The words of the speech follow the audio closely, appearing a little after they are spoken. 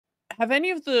have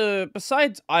any of the,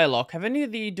 besides iLock, have any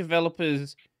of the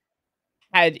developers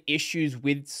had issues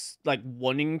with like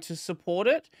wanting to support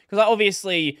it? Because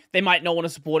obviously they might not want to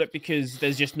support it because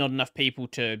there's just not enough people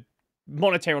to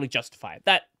monetarily justify it.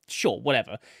 That, sure,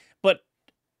 whatever. But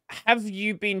have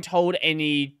you been told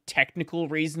any technical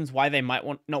reasons why they might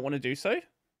not want to do so?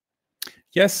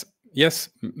 Yes, yes.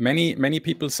 Many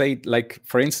people say, like,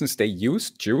 for instance, they use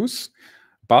Juice,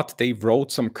 but they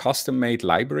wrote some custom-made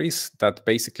libraries that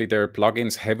basically their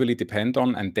plugins heavily depend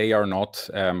on, and they are not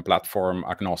platform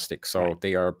agnostic. So Right.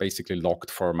 they are basically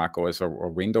locked for macOS or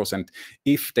Windows. And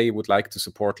if they would like to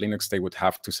support Linux, they would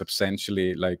have to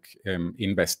substantially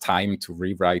invest time to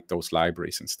rewrite those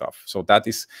libraries and stuff. So that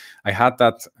is, I had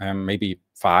that maybe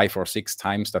 5 or 6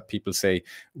 times that people say,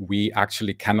 we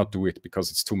actually cannot do it because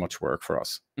it's too much work for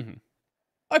us. Mm-hmm.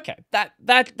 Okay,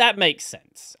 that makes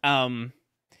sense.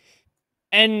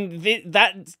 And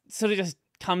that sort of just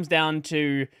comes down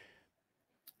to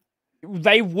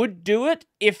they would do it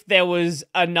if there was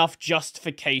enough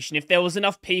justification, if there was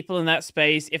enough people in that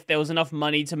space, if there was enough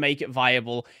money to make it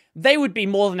viable, they would be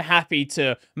more than happy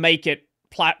to make it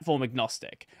platform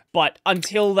agnostic. But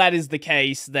until that is the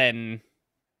case, then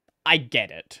I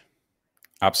get it.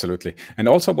 Absolutely. And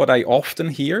also what I often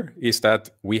hear is that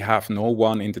we have no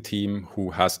one in the team who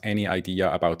has any idea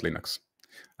about Linux.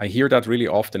 I hear that really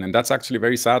often, and that's actually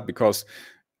very sad, because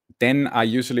then I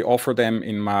usually offer them,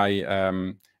 in my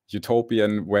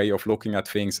utopian way of looking at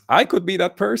things, I could be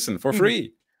that person for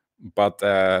free. But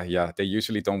yeah, they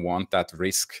usually don't want that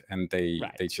risk, and they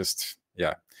just,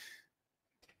 yeah,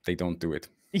 they don't do it.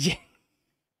 Yeah.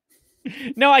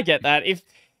 No, I get that. If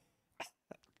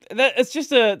that's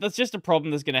just a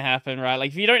problem that's going to happen, right? Like,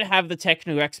 if you don't have the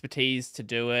technical expertise to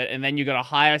do it, and then you got to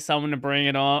hire someone to bring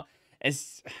it on,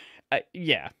 it's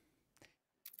yeah.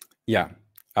 Yeah,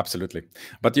 absolutely.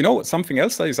 But you know, something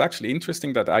else that is actually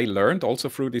interesting that I learned also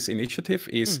through this initiative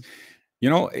is, you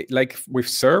know, like with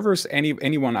servers,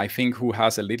 anyone I think who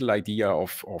has a little idea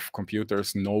of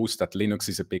computers knows that Linux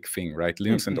is a big thing, right?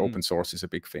 Linux and open source is a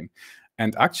big thing.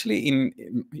 And actually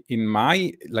in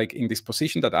my, like, in this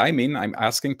position that I'm in, I'm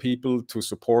asking people to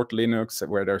support Linux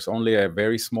where there's only a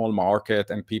very small market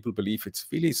and people believe it's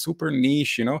really super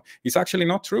niche, you know. It's actually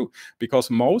not true, because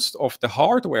most of the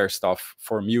hardware stuff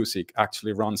for music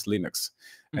actually runs Linux.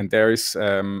 And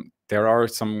there are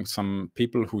some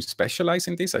people who specialize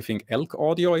in this. I think Elk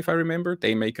Audio, if I remember,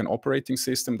 they make an operating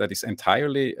system that is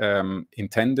entirely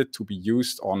intended to be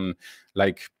used on,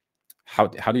 like, how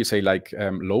do you say, like,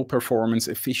 low performance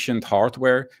efficient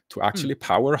hardware to actually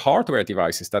power hardware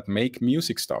devices that make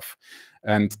music stuff.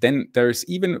 And then there's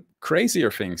even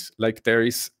crazier things. Like, there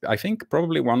is, I think,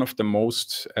 probably one of the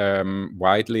most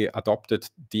widely adopted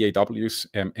DAWs,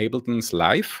 Ableton's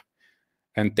Live.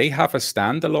 And they have a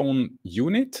standalone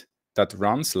unit that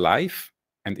runs Live,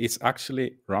 and it's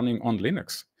actually running on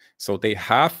Linux. So they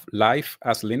have Live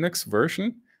as Linux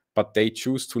version, but they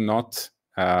choose to not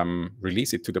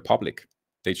release it to the public.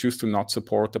 They choose to not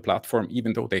support the platform,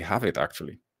 even though they have it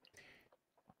actually.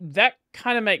 That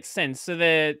kind of makes sense. So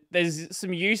there's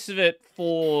some use of it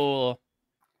for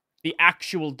the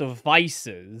actual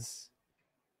devices.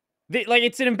 Like,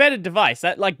 it's an embedded device.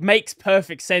 That, like, makes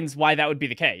perfect sense why that would be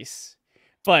the case.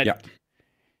 But yeah,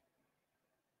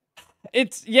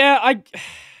 it's, yeah,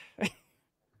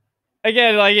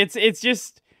 again, like, it's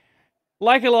just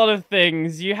like a lot of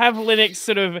things. You have Linux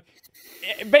sort of,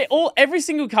 every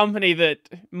single company that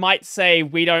might say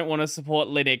we don't want to support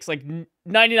Linux, like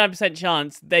 99%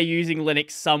 chance they're using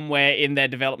Linux somewhere in their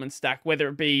development stack, whether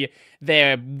it be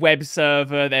their web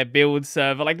server, their build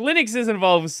server. Like, Linux is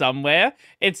involved somewhere.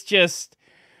 It's just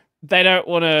they don't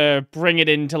want to bring it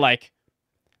into, like,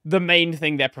 the main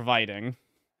thing they're providing.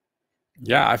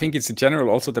 Yeah, I think it's in general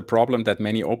also the problem that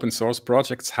many open source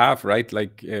projects have, right?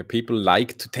 Like, people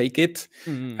like to take it,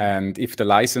 and if the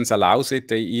license allows it,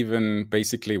 they even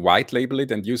basically white label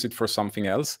it and use it for something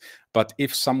else. But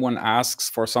if someone asks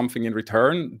for something in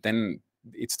return, then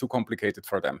it's too complicated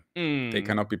for them. They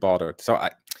cannot be bothered. So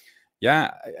I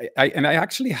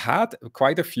actually had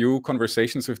quite a few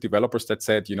conversations with developers that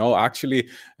said, you know, actually,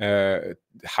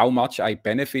 how much I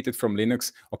benefited from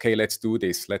Linux. Okay, let's do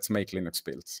this. Let's make Linux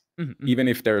builds, even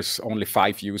if there's only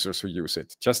 5 users who use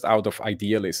it, just out of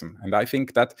idealism. And I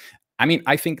think that,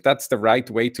 I think that's the right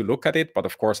way to look at it. But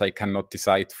of course, I cannot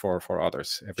decide for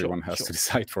others. Everyone has to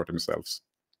decide for themselves.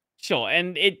 Sure,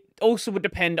 and it also would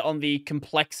depend on the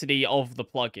complexity of the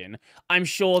plugin. I'm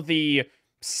sure the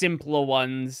simpler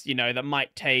ones, you know, that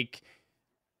might take,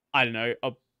 I don't know,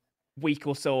 a week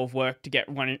or so of work to get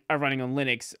running on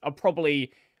Linux are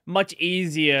probably much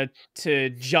easier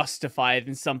to justify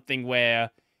than something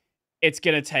where it's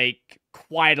going to take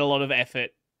quite a lot of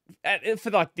effort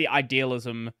for like the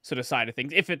idealism sort of side of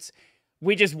things. If it's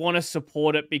we just want to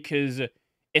support it because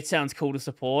it sounds cool to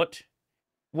support,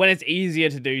 when it's easier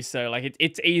to do so, like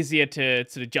it's easier to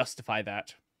sort of justify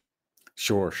that.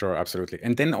 Sure, sure, absolutely.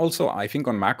 And then also, I think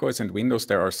on macOS and Windows,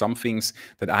 there are some things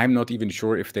that I'm not even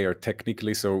sure if they are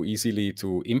technically so easily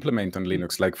to implement on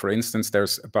Linux. Like, for instance,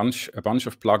 there's a bunch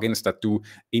of plugins that do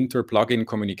inter-plugin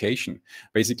communication.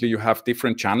 Basically, you have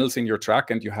different channels in your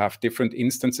track, and you have different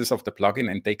instances of the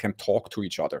plugin, and they can talk to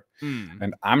each other.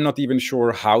 And I'm not even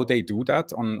sure how they do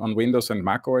that on Windows and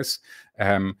macOS.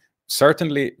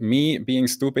 Certainly, me being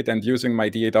stupid and using my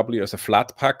DAW as a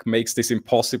flat pack makes this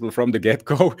impossible from the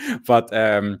get-go. But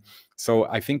so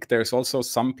I think there's also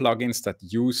some plugins that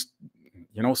use,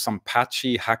 some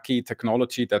patchy, hacky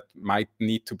technology that might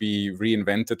need to be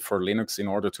reinvented for Linux in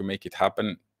order to make it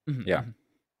happen. Yeah.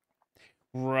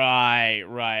 Right,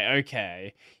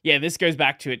 okay. Yeah, this goes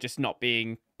back to it just not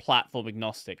being platform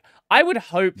agnostic. I would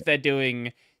hope they're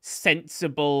doing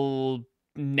sensible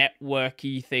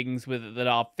networky things with it that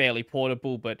are fairly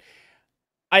portable, but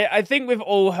I think we've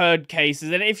all heard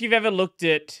cases, and if you've ever looked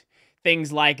at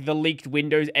things like the leaked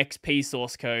Windows XP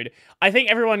source code, I think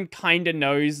everyone kind of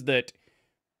knows that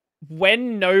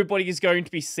when nobody is going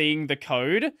to be seeing the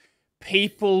code,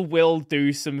 people will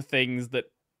do some things that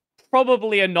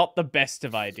probably are not the best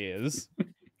of ideas.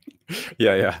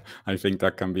 Yeah. I think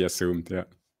that can be assumed. Yeah.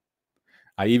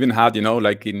 I even had,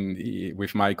 like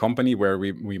with my company where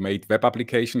we made web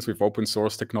applications with open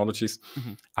source technologies,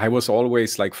 I was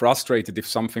always like frustrated if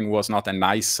something was not a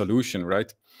nice solution,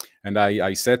 right? And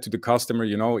I said to the customer,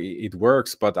 it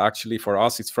works, but actually for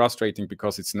us it's frustrating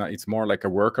because it's more like a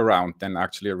workaround than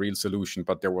actually a real solution.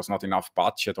 But there was not enough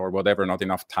budget or whatever, not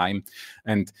enough time.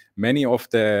 And many of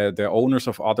the owners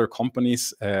of other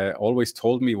companies always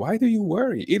told me, why do you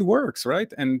worry? It works,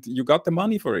 right? And you got the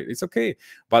money for it. It's okay.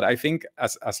 But I think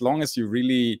as long as you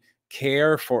really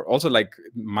care for, also like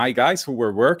my guys who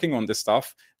were working on this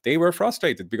stuff, they were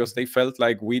frustrated because they felt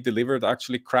like we delivered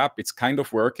actually crap. It's kind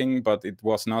of working, but it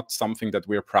was not something that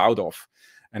we're proud of.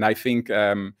 And I think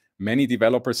many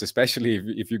developers, especially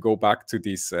if you go back to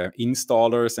these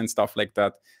installers and stuff like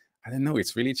that, I don't know,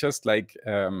 it's really just like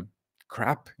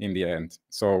crap in the end.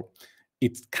 So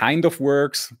it kind of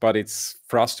works, but it's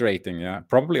frustrating. Yeah,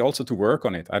 probably also to work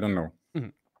on it. I don't know.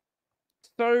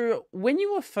 So when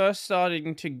you were first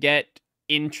starting to get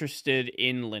interested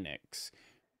in Linux,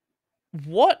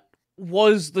 what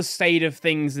was the state of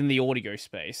things in the audio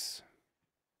space?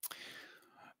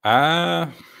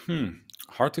 Hard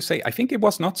to say. I think it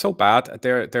was not so bad.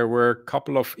 There were a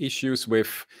couple of issues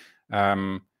with,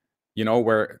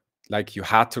 where like you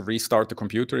had to restart the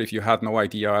computer if you had no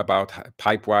idea about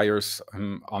pipe wires,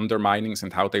 underminings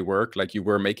and how they work. Like you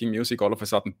were making music, all of a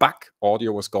sudden, back,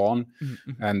 audio was gone.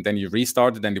 And then you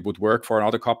restarted and it would work for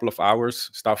another couple of hours,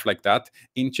 stuff like that.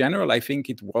 In general, I think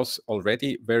it was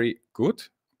already very good.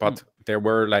 But there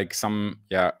were like some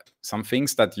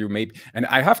things that you maybe, and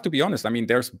I have to be honest, I mean,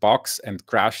 there's bugs and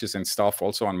crashes and stuff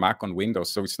also on Mac, on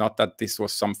Windows. So it's not that this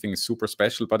was something super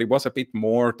special, but it was a bit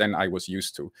more than I was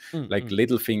used to, like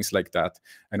little things like that.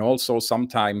 And also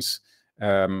sometimes,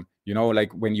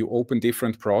 like when you open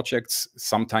different projects,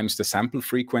 sometimes the sample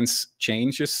frequency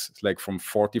changes, like from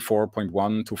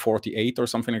 44.1 to 48 or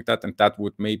something like that. And that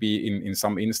would maybe in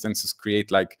some instances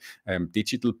create like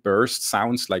digital burst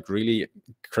sounds, like really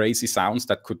crazy sounds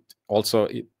that could also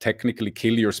technically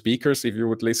kill your speakers if you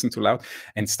would listen too loud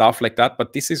and stuff like that.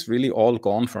 But this is really all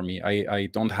gone for me. I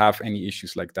don't have any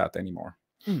issues like that anymore.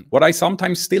 What I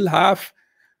sometimes still have,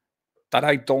 that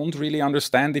I don't really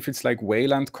understand if it's like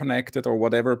Wayland connected or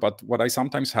whatever, but what I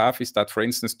sometimes have is that, for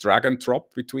instance, drag and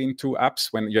drop between two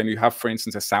apps, when you have, for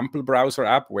instance, a sample browser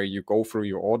app where you go through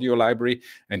your audio library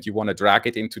and you want to drag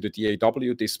it into the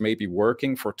DAW, this may be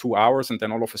working for 2 hours and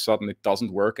then all of a sudden it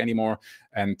doesn't work anymore.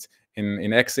 And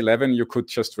in X11, you could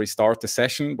just restart the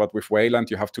session, but with Wayland,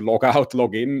 you have to log out,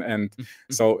 log in. And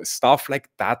so stuff like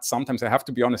that, sometimes I have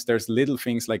to be honest, there's little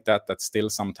things like that that still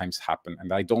sometimes happen.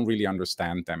 And I don't really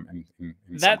understand them in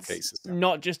some cases. That's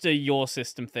not just a your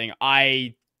system thing.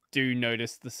 I do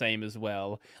notice the same as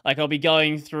well. Like I'll be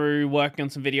going through, working on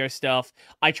some video stuff.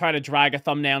 I try to drag a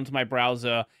thumbnail into my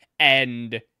browser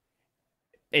and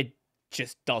it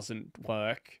just doesn't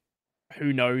work.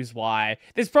 Who knows why?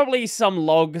 There's probably some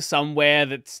log somewhere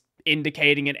that's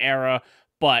indicating an error,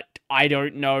 but I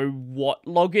don't know what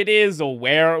log it is or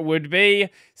where it would be.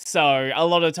 So a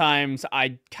lot of times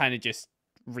I kind of just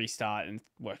restart and it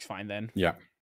works fine then. Yeah.